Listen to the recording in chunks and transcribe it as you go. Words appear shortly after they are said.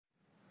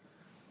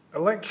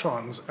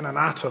Electrons in an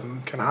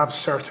atom can have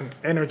certain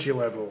energy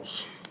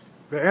levels.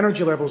 The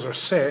energy levels are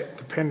set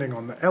depending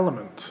on the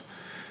element.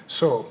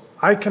 So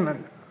I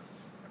can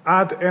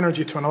add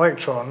energy to an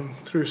electron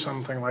through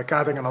something like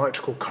adding an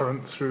electrical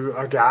current through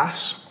a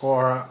gas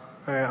or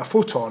a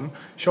photon,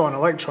 show an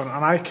electron,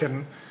 and I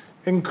can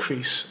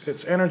increase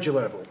its energy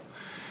level.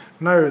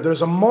 Now,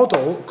 there's a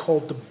model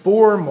called the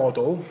Bohr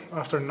model,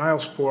 after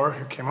Niels Bohr,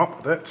 who came up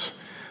with it,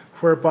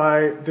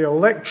 whereby the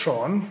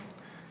electron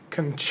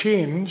can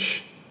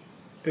change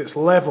its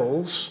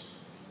levels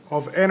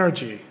of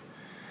energy.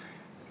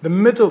 The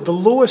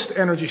lowest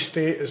energy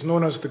state is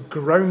known as the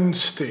ground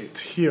state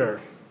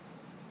here.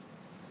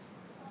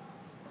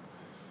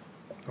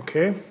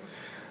 Okay?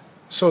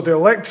 So the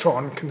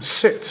electron can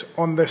sit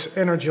on this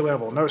energy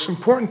level. Now, it's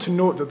important to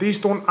note that these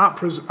don't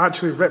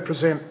actually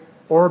represent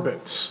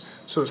orbits.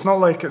 So it's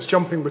not like it's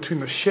jumping between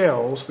the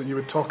shells that you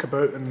would talk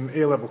about in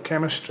A-level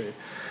chemistry.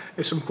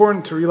 It's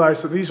important to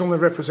realize that these only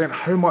represent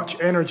how much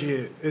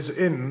energy is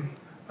in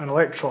an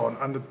electron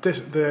and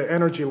the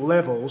energy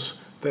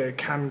levels that it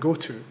can go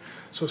to.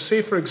 So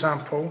say, for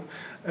example,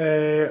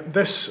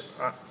 this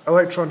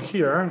electron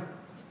here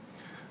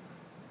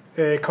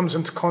comes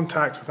into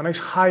contact with a nice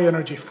high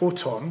energy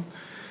photon.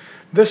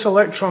 This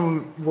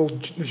electron will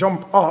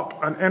jump up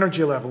an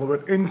energy level. It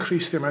would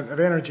increase the amount of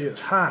energy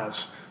it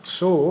has.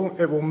 So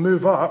it will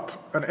move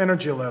up an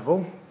energy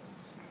level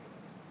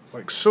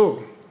like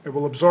so. It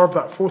will absorb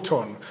that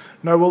photon.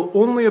 Now, we'll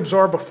only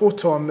absorb a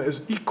photon that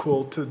is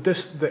equal to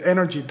the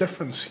energy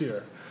difference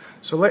here.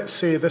 So let's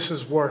say this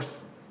is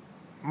worth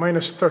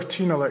minus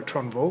 13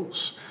 electron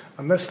volts,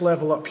 and this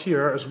level up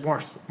here is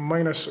worth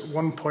minus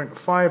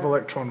 1.5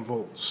 electron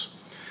volts.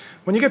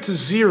 When you get to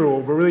zero,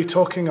 we're really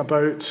talking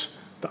about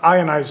the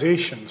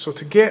ionization. So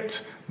to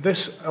get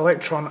this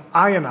electron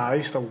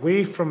ionized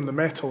away from the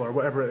metal or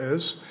whatever it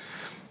is,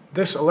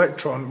 this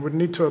electron would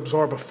need to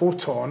absorb a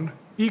photon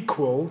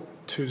equal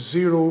to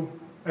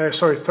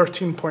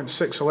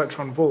 13.6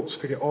 electron volts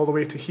to get all the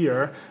way to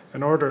here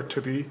in order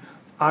to be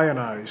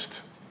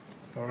ionized.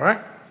 All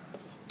right?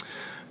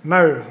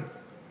 Now,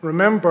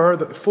 remember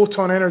that the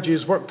photon energy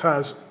is worked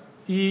as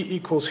E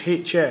equals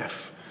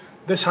HF.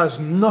 This has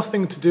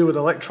nothing to do with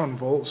electron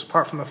volts,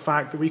 apart from the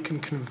fact that we can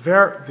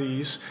convert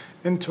these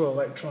into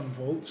electron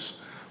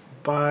volts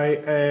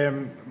by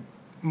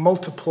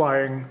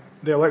multiplying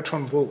the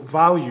electron volt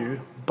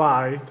value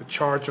by the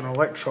charge on an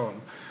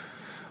electron.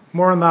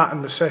 More on that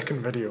in the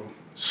second video.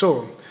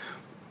 So,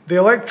 the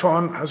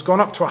electron has gone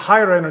up to a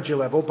higher energy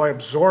level by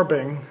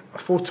absorbing a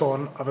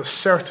photon of a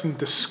certain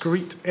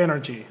discrete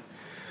energy.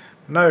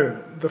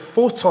 Now, the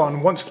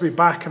photon wants to be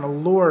back in a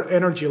lower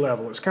energy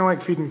level. It's kind of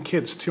like feeding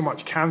kids too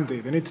much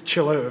candy. They need to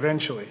chill out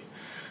eventually.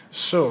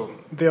 So,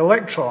 the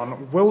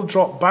electron will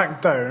drop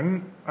back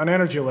down an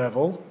energy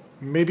level,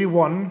 maybe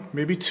 1,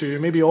 maybe 2,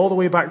 maybe all the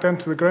way back down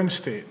to the ground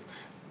state.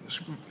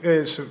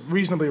 It's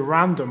reasonably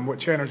random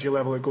which energy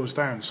level it goes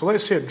down. So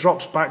let's say it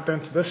drops back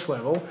down to this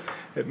level.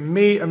 It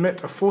may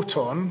emit a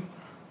photon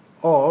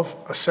of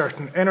a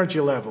certain energy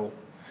level.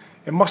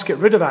 It must get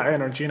rid of that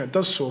energy, and it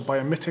does so by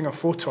emitting a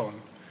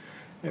photon.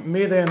 It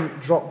may then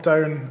drop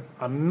down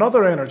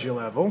another energy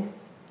level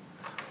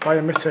by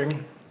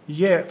emitting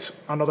yet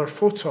another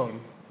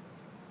photon.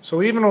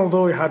 So even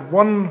although we had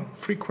one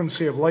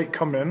frequency of light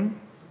come in,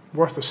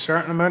 worth a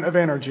certain amount of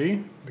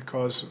energy,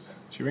 because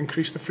as you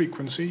increase the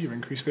frequency, you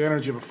increase the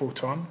energy of a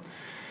photon,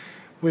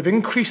 we've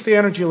increased the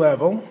energy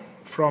level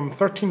from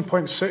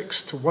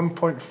 13.6 to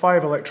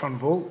 1.5 electron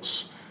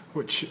volts,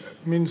 which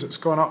means it's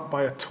gone up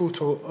by a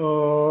total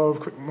of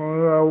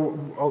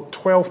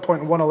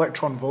 12.1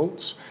 electron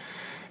volts.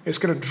 It's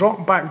going to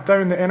drop back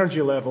down the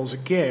energy levels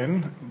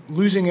again,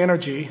 losing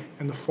energy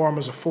in the form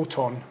as a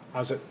photon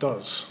as it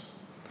does.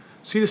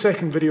 See the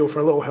second video for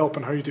a little help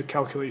on how you do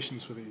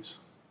calculations for these.